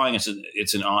gratifying. It's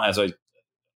an as I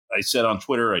said on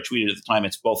Twitter, I tweeted at the time,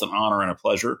 it's both an honor and a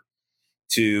pleasure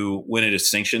to win a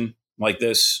distinction like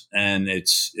this, and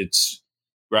it's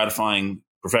gratifying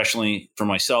professionally for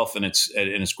myself, and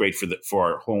it's great for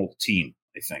our whole team,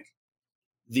 I think.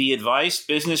 the advice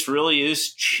business really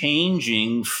is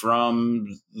changing from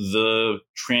the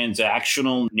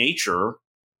transactional nature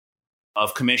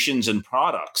of commissions and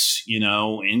products,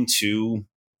 into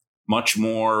much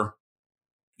more,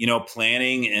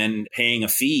 planning and paying a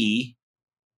fee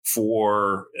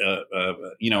for,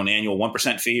 an annual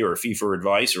 1% fee or a fee for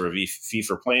advice or a fee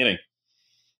for planning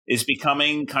is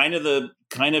becoming kind of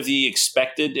the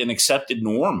expected and accepted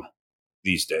norm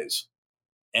these days.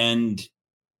 And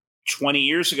 20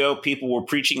 years ago, people were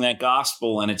preaching that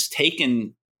gospel, and it's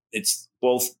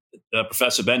both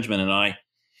Professor Benjamin and I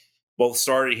both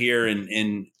started here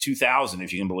in 2000,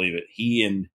 if you can believe it. He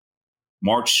in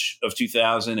March of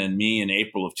 2000 and me in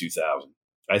April of 2000.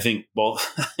 I think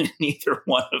neither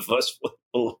one of us would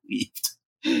have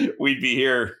believed we'd be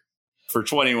here for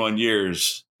 21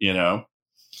 years,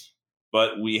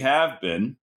 but we have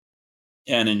been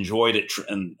and enjoyed it.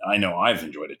 And I know I've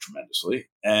enjoyed it tremendously.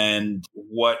 And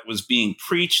what was being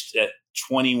preached at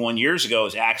 21 years ago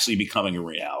is actually becoming a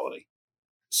reality.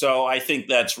 So I think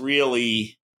that's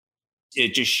really,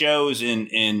 it just shows in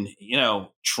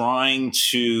trying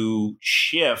to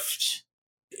shift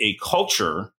a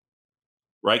culture,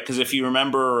 right? Because if you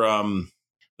remember,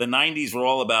 the 90s were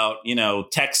all about,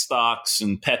 tech stocks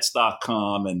and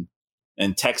pets.com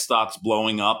and tech stocks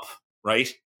blowing up,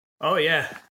 right? Oh, yeah.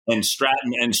 And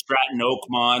Stratton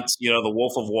Oakmont, the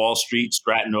Wolf of Wall Street,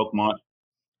 Stratton Oakmont,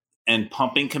 and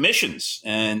pumping commissions.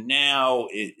 And now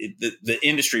the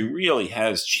industry really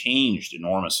has changed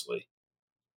enormously.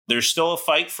 There's still a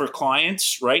fight for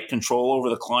clients, right? Control over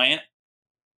the client.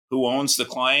 Who owns the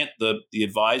client? The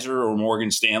advisor or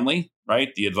Morgan Stanley, right?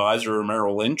 The advisor or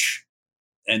Merrill Lynch.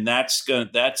 And that's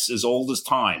as old as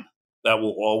time. That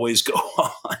will always go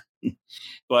on.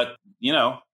 But,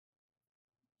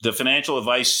 the financial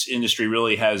advice industry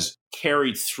really has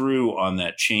carried through on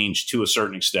that change to a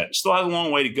certain extent. It still has a long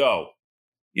way to go.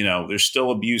 There's still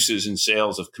abuses in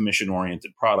sales of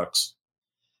commission-oriented products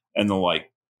and the like.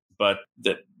 But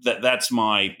that's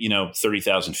my,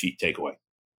 30,000 feet takeaway.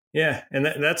 Yeah. And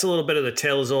that's a little bit of the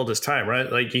tale as old as time,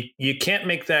 right? Like you can't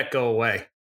make that go away.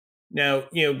 Now,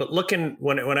 but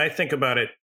when I think about it,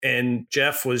 and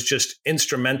Jeff was just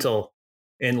instrumental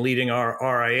in leading our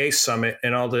RIA summit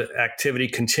and all the activity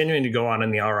continuing to go on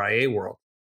in the RIA world.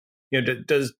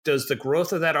 Does the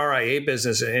growth of that RIA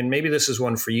business, and maybe this is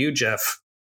one for you, Jeff,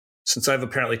 since I've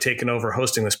apparently taken over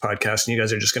hosting this podcast and you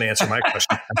guys are just going to answer my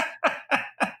question.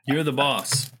 You're the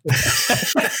boss.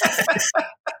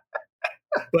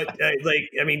 But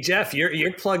Jeff,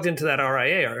 you're plugged into that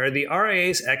RIA. Are the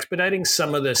RIAs expediting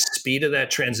some of the speed of that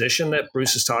transition that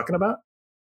Bruce is talking about?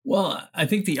 Well, I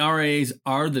think the RIAs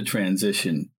are the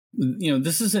transition.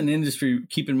 This is an industry,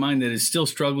 keep in mind, that is still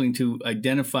struggling to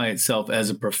identify itself as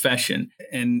a profession.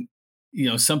 And,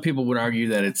 some people would argue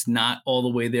that it's not all the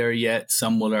way there yet.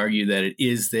 Some would argue that it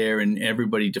is there, and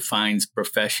everybody defines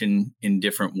profession in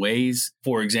different ways.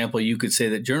 For example, you could say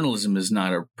that journalism is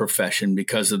not a profession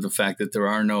because of the fact that there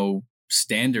are no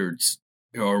standards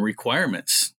or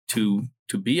requirements to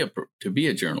be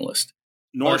a journalist.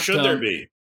 Nor should there be.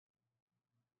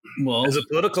 Well, as a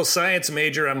political science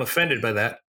major, I'm offended by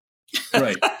that.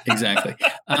 Right, exactly.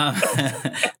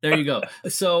 There you go.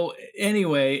 So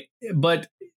anyway, but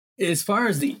as far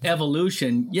as the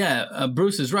evolution,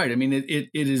 Bruce is right. I mean,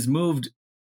 it has moved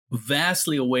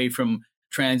vastly away from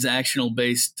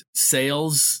transactional-based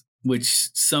sales, which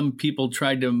some people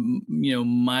tried to,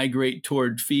 migrate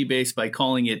toward fee-based by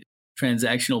calling it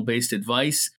transactional-based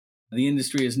advice. The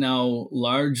industry is now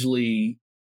largely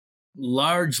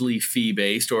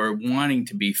fee-based or wanting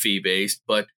to be fee-based,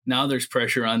 but now there's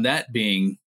pressure on that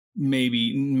being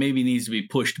maybe needs to be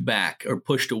pushed back or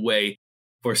pushed away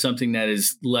for something that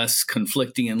is less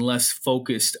conflicting and less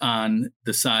focused on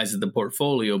the size of the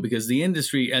portfolio, because the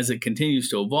industry, as it continues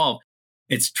to evolve,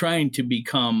 it's trying to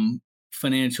become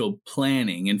financial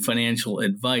planning and financial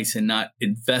advice and not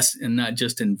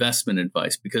just investment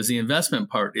advice, because the investment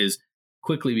part is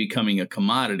quickly becoming a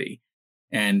commodity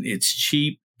and it's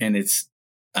cheap. And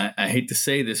I hate to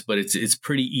say this, but it's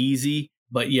pretty easy,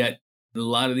 but yet a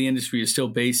lot of the industry is still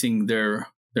basing their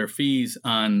fees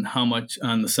on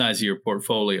on the size of your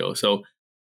portfolio. So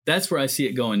that's where I see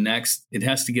it going next. It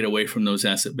has to get away from those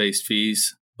asset-based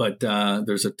fees, but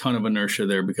there's a ton of inertia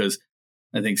there because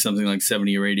I think something like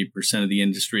 70 or 80% of the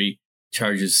industry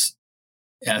charges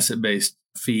asset-based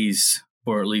fees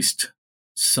for at least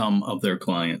some of their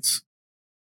clients.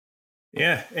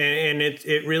 Yeah, and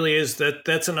it really is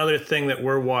that's another thing that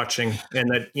we're watching, and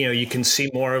that you can see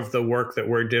more of the work that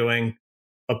we're doing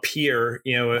appear,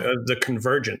 the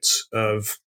convergence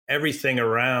of everything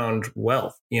around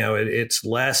wealth. It's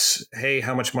less, hey,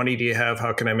 how much money do you have?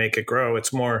 How can I make it grow?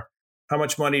 It's more, how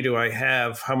much money do I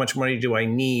have? How much money do I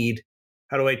need?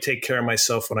 How do I take care of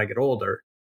myself when I get older?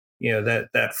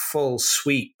 That full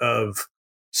suite of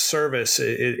service,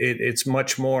 it's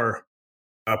much more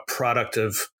a product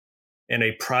of and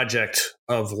a project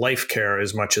of life care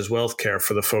as much as wealth care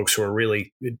for the folks who are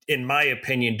really, in my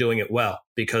opinion, doing it well,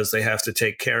 because they have to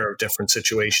take care of different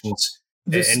situations.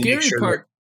 The scary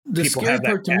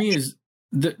part to me is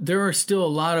that there are still a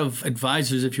lot of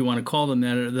advisors, if you want to call them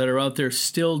that are out there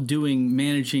still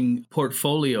managing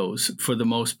portfolios for the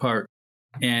most part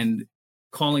and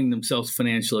calling themselves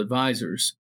financial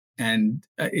advisors. And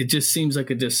it just seems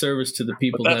like a disservice to the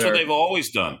people what they've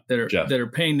always done, that are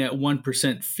paying that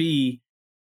 1% fee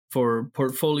for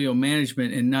portfolio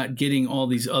management and not getting all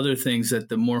these other things that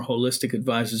the more holistic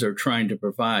advisors are trying to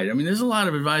provide. I mean, there's a lot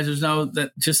of advisors now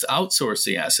that just outsource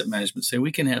the asset management, say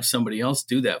we can have somebody else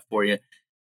do that for you,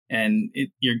 and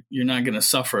you're not going to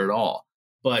suffer at all.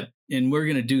 And we're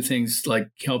going to do things like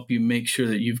help you make sure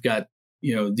that you've got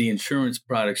the insurance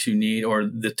products you need or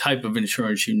the type of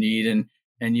insurance you need,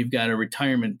 and you've got a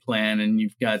retirement plan, and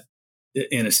you've got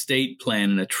an estate plan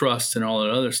and a trust and all that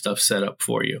other stuff set up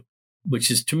for you, which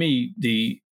is, to me,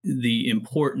 the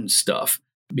important stuff.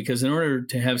 Because in order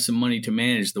to have some money to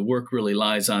manage, the work really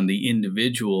lies on the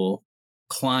individual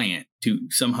client to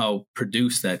somehow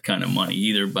produce that kind of money,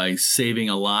 either by saving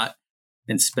a lot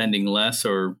and spending less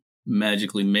or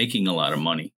magically making a lot of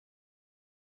money.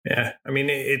 Yeah, I mean,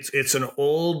 it's an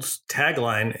old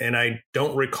tagline, and I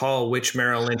don't recall which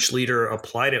Merrill Lynch leader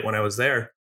applied it when I was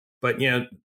there. But,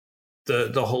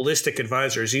 the holistic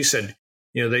advisors, you said,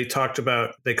 they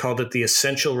called it the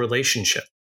essential relationship.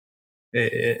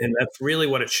 And that's really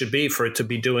what it should be for it to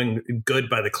be doing good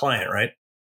by the client, right?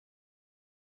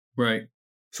 Right.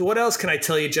 So what else can I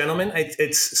tell you, gentlemen?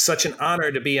 It's such an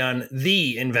honor to be on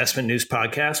the Investment News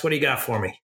Podcast. What do you got for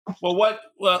me?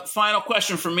 Well, final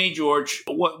question for me, George.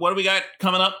 What do we got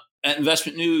coming up at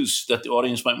Investment News that the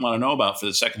audience might want to know about for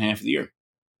the second half of the year?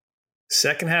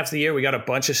 Second half of the year, we got a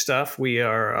bunch of stuff. We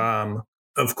are,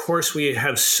 of course, we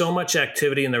have so much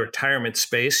activity in the retirement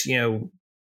space,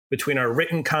 between our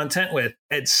written content with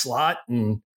Ed Slott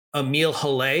and Emil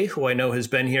Halle, who I know has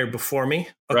been here before me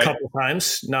a couple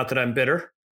times, not that I'm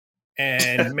bitter,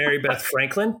 and Mary Beth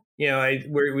Franklin.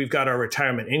 We've got our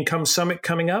Retirement Income Summit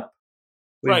coming up.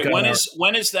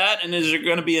 When is that? And is there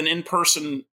going to be an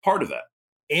in-person part of that?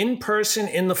 In person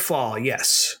in the fall,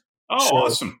 yes. Oh,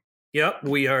 awesome. Yep.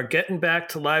 We are getting back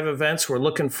to live events. We're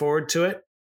looking forward to it.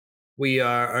 We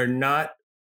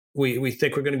we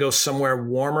think we're going to go somewhere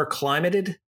warmer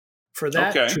climated for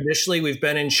that. Okay. Traditionally, we've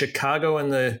been in Chicago in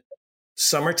the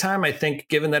summertime. I think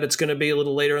given that it's going to be a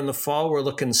little later in the fall, we're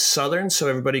looking southern so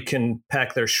everybody can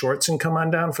pack their shorts and come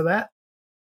on down for that.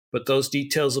 But those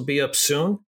details will be up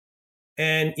soon.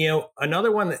 And,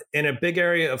 another one in a big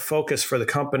area of focus for the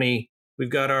company, we've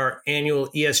got our annual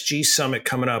ESG summit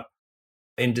coming up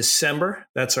in December.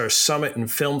 That's our summit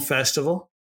and film festival.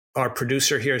 Our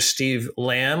producer here, Steve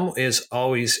Lamb, is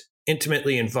always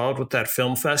intimately involved with that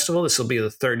film festival. This will be the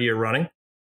third year running.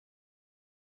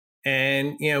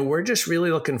 And, we're just really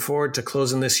looking forward to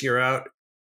closing this year out.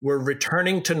 We're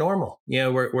returning to normal.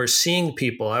 We're seeing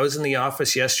people. I was in the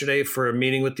office yesterday for a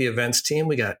meeting with the events team.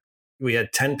 We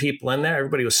had 10 people in there.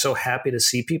 Everybody was so happy to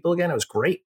see people again. It was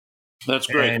great. That's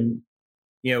great. And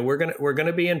we're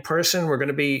gonna be in person.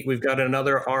 We've got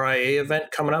another RIA event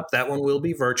coming up. That one will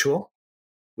be virtual.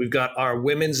 We've got our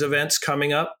women's events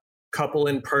coming up, couple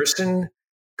in person,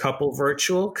 couple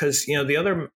virtual. Because the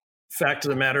other fact of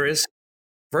the matter is,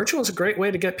 virtual is a great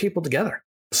way to get people together.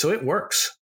 So it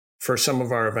works for some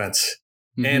of our events.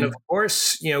 Mm-hmm. And of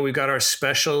course, we've got our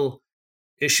special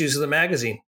issues of the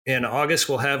magazine. In August,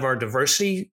 we'll have our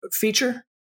diversity feature.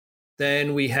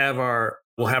 Then we'll have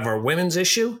our women's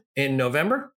issue in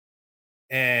November.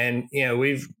 And,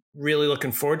 we've really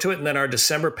looking forward to it. And then our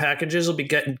December packages will be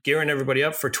gearing everybody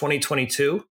up for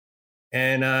 2022.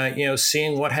 And,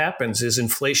 seeing what happens. Is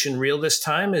inflation real this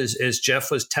time, as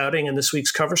Jeff was touting in this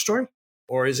week's cover story?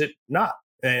 Or is it not?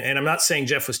 And I'm not saying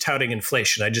Jeff was touting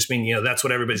inflation. I just mean, that's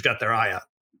what everybody's got their eye on.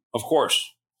 Of course.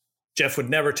 Jeff would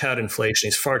never tout inflation.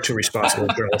 He's far too responsible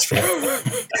a journalist for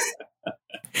that.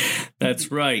 That's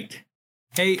right.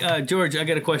 Hey, George, I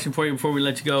got a question for you before we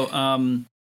let you go.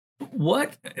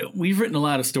 We've written a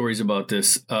lot of stories about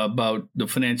this, about the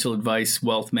financial advice,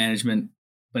 wealth management,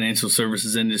 financial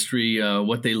services industry,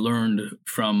 what they learned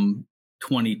from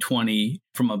 2020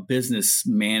 from a business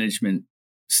management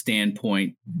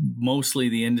standpoint. Mostly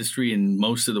the industry and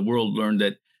most of the world learned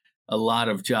that a lot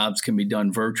of jobs can be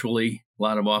done virtually, a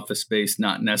lot of office space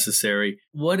not necessary.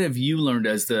 What have you learned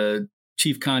as the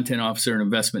chief content officer in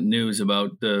Investment News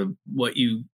about what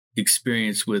you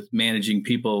experience with managing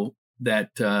people that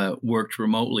worked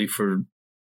remotely for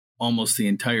almost the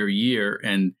entire year,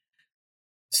 and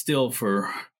still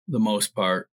for the most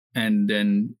part. And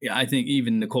then I think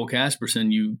even Nicole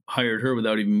Casperson, you hired her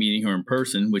without even meeting her in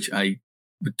person, which it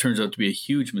turns out to be a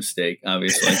huge mistake,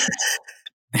 obviously.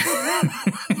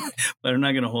 But I'm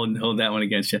not going to hold that one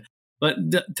against you. But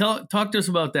talk to us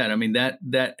about that. I mean,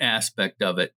 that aspect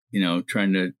of it,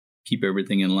 trying to keep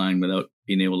everything in line without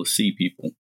being able to see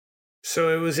people.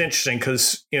 So it was interesting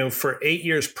because, for 8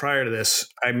 years prior to this,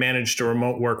 I managed a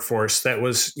remote workforce that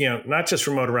was, not just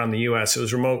remote around the U.S., it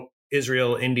was remote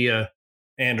Israel, India,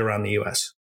 and around the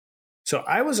U.S. So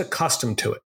I was accustomed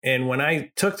to it. And when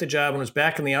I took the job and was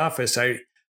back in the office,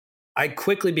 I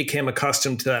quickly became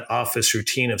accustomed to that office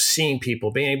routine of seeing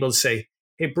people, being able to say,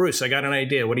 hey, Bruce, I got an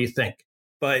idea. What do you think?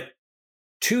 But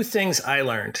two things I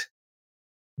learned.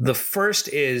 The first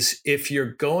is if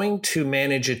you're going to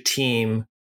manage a team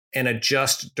and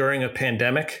adjust during a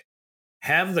pandemic,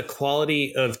 have the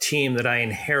quality of team that I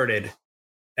inherited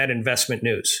at Investment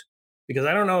News. Because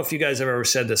I don't know if you guys have ever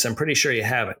said this. I'm pretty sure you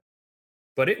haven't.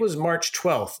 But it was March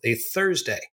 12th, a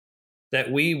Thursday,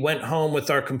 that we went home with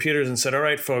our computers and said, all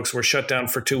right, folks, we're shut down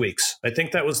for 2 weeks. I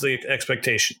think that was the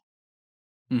expectation.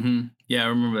 Mm-hmm. Yeah, I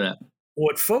remember that.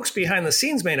 What folks behind the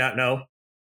scenes may not know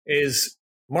is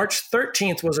March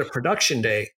 13th was a production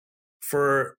day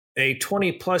for a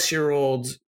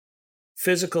 20-plus-year-old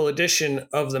physical edition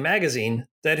of the magazine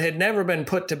that had never been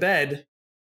put to bed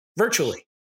virtually.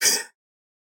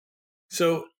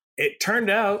 So it turned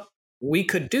out we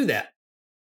could do that.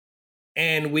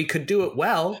 And we could do it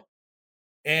well.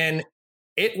 And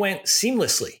it went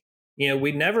seamlessly.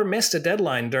 We never missed a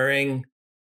deadline during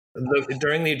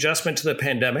the adjustment to the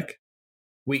pandemic.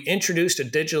 We introduced a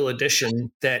digital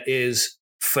edition that is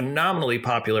phenomenally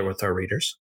popular with our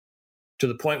readers, to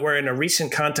the point where in a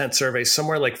recent content survey,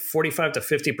 somewhere like 45 to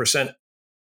 50%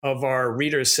 of our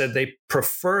readers said they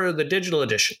prefer the digital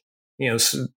edition.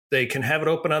 So they can have it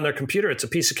open on their computer. It's a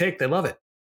piece of cake. They love it.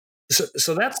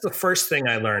 So that's the first thing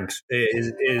I learned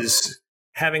is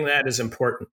having that is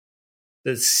important.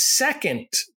 The second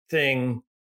thing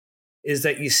is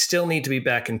that you still need to be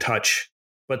back in touch,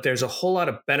 but there's a whole lot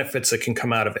of benefits that can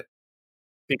come out of it.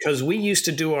 Because we used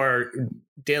to do our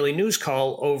daily news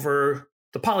call over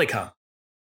the Polycom.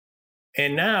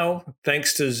 And now,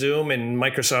 thanks to Zoom and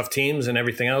Microsoft Teams and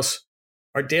everything else,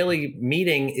 our daily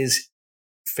meeting is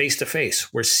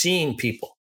face-to-face. We're seeing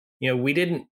people.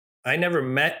 I never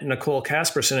met Nicole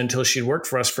Casperson until she'd worked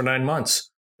for us for 9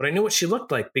 months. But I knew what she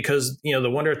looked like because, the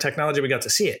wonder of technology, we got to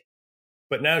see it.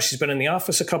 But now she's been in the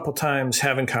office a couple times,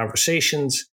 having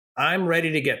conversations. I'm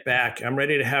ready to get back. I'm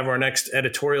ready to have our next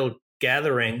editorial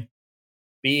gathering,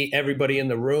 be everybody in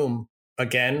the room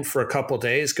again for a couple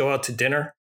days, go out to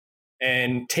dinner,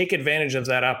 and take advantage of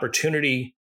that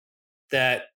opportunity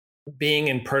that being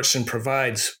in person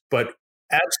provides, but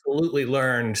absolutely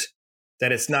learned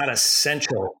that it's not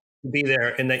essential to be there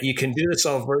and that you can do this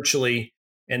all virtually.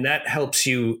 And that helps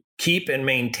you keep and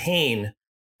maintain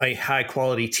a high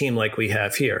quality team like we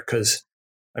have here. Because,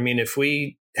 if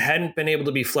we hadn't been able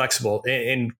to be flexible,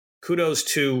 and kudos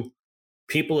to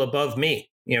people above me,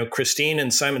 Christine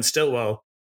and Simon Stillwell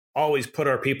always put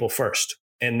our people first.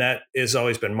 And that has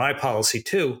always been my policy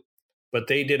too. But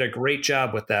they did a great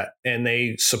job with that. And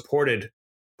they supported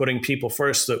putting people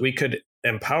first so that we could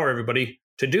empower everybody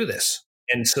to do this.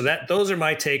 And so those are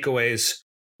my takeaways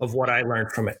of what I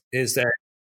learned from it, is that,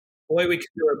 boy, we can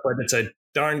do it, but it's a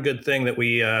darn good thing that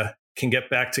we can get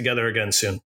back together again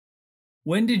soon.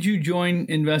 When did you join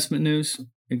Investment News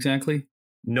exactly?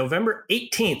 November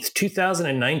 18th,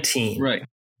 2019. Right.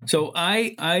 So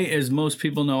I, as most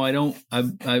people know,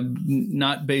 I'm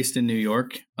not based in New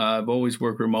York. I've always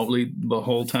worked remotely the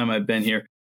whole time I've been here.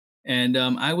 And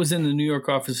I was in the New York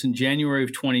office in January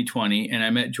of 2020, and I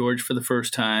met George for the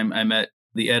first time. I met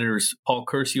the editors, Paul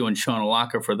Curcio and Sean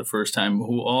Alaka, for the first time,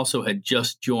 who also had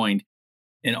just joined.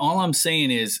 And all I'm saying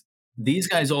is these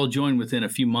guys all joined within a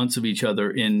few months of each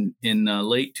other in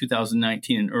late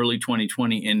 2019 and early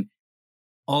 2020. And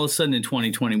all of a sudden in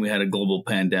 2020, we had a global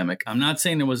pandemic. I'm not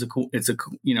saying there could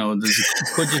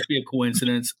just be a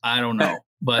coincidence. I don't know.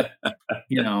 But,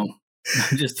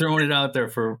 I'm just throwing it out there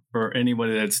for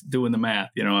anybody that's doing the math.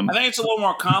 I think it's a little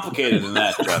more complicated than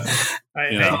that, Jeff.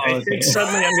 I think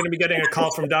suddenly I'm going to be getting a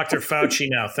call from Dr. Fauci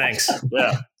now. Thanks.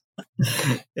 Yeah.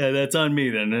 Yeah, that's on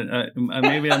me then.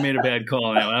 Maybe I made a bad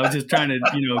call now. I was just trying to,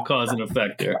 cause an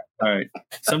effect there. All right.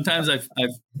 Sometimes I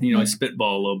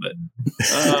spitball a little bit.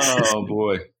 Oh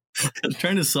boy. I'm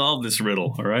trying to solve this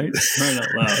riddle. All right. Crying out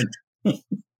loud.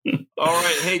 All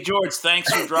right. Hey, George,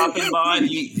 thanks for dropping by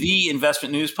the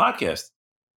Investment News podcast.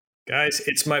 Guys,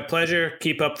 it's my pleasure.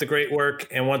 Keep up the great work.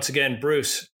 And once again,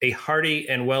 Bruce, a hearty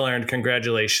and well-earned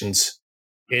congratulations.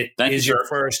 It is your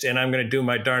first, and I'm going to do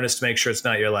my darndest to make sure it's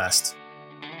not your last.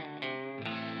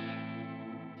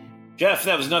 Jeff,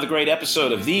 that was another great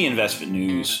episode of the Investment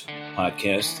News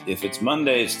Podcast. If it's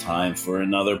Monday, it's time for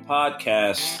another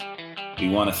podcast. We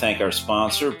want to thank our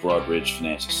sponsor, Broadridge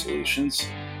Financial Solutions,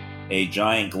 a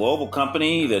giant global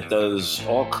company that does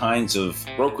all kinds of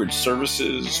brokerage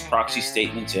services, proxy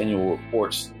statements, annual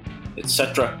reports,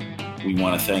 etc. We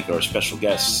want to thank our special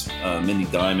guests, Mindy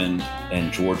Diamond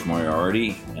and George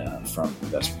Moriarty from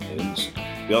Investment News.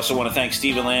 We also want to thank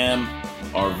Stephen Lamb,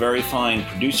 our very fine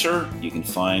producer. You can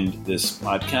find this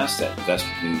podcast at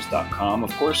investmentnews.com,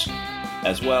 of course,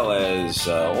 as well as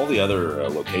all the other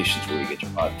locations where you get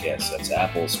your podcasts. That's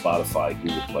Apple, Spotify,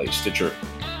 Google Play, Stitcher.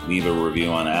 Leave a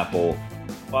review on Apple.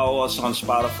 Follow us on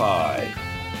Spotify.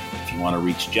 If you want to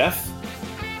reach Jeff,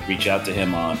 reach out to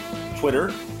him on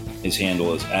Twitter. His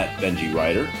handle is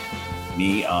 @BenjiWriter.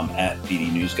 Me, I'm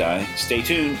 @BD News Guy. Stay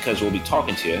tuned because we'll be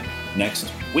talking to you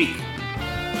next week.